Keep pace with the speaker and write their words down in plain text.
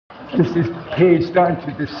This is Paige starting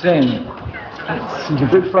to descend. She's a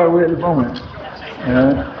bit far away at the moment.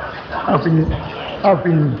 I've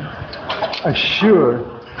been assured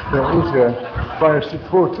that these are by our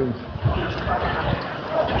supporters.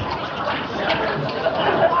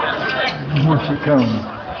 Here she comes.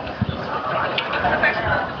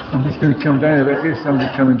 I'm just going to come down a bit. There's somebody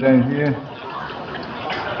coming down here.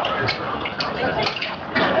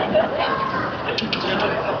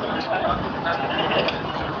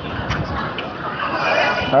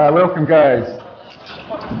 Welcome, guys.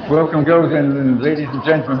 Welcome, girls and ladies and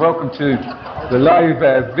gentlemen. Welcome to the live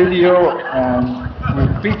video.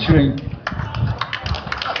 We're featuring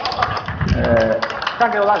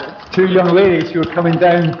two young ladies who are coming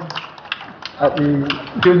down at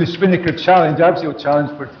doing the Spinnaker challenge, Abseil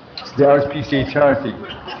challenge for the RSPCA charity.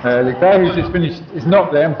 The guy who's just finished is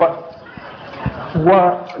not them, but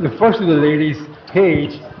the first of the ladies,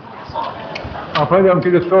 Paige, I've heard on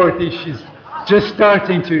good authority, she's just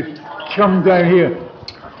starting to come down here.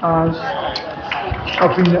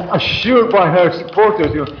 I've been assured by her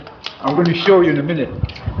supporters, I'm going to show you in a minute,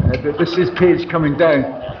 that this is Paige coming down.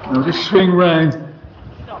 And I'll just swing round,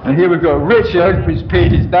 and here we go. Richard, who's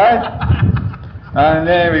Paige's dad, and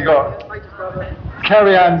there we go.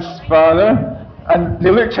 Carrie Ann's father, and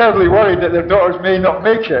they look terribly worried that their daughters may not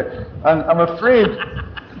make it. And I'm afraid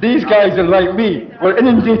these guys are like me. We're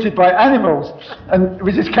inundated by animals, and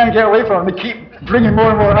we just can't get away from them. They keep bringing more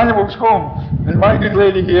and more animals home. And my good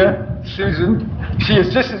lady here, Susan, she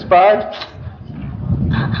is just as bad.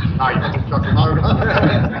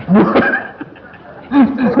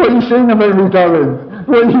 What are you saying about me, darling?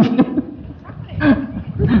 What are you saying?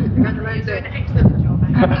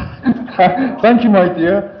 Thank you, my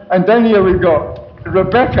dear. And down here we've got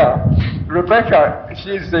Rebecca. Rebecca,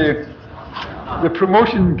 she's the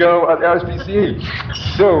promotion girl at the RSPCA.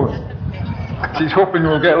 So she's hoping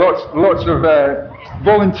we'll get lots of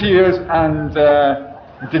volunteers and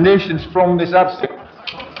donations from this Abseil.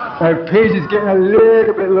 Now Paige is getting a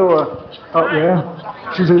little bit lower up there.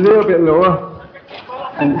 She's a little bit lower.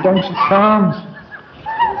 And down she comes.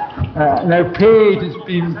 Now Paige has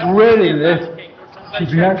been dreading this. She's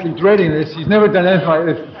been actually dreading this. She's never done anything like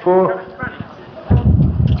this before.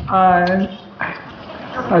 And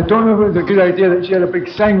I don't know if it was a good idea that she had a big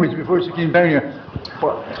sandwich before she came down here,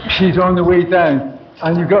 but she's on the way down,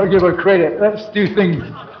 and you've got to give her credit. Let's do things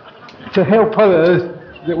to help others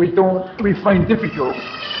that we find difficult,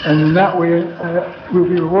 and in that way we'll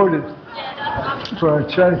be rewarded for our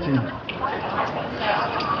charity.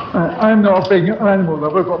 I'm not a big animal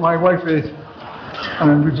lover, but my wife is,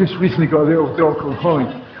 and we've just recently got a little dog called Holly,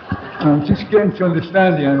 and I'm just getting to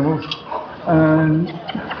understand the animals, and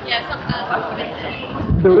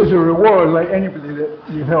there is a reward, like anybody that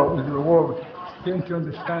you help, there's a reward getting to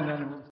understand animals.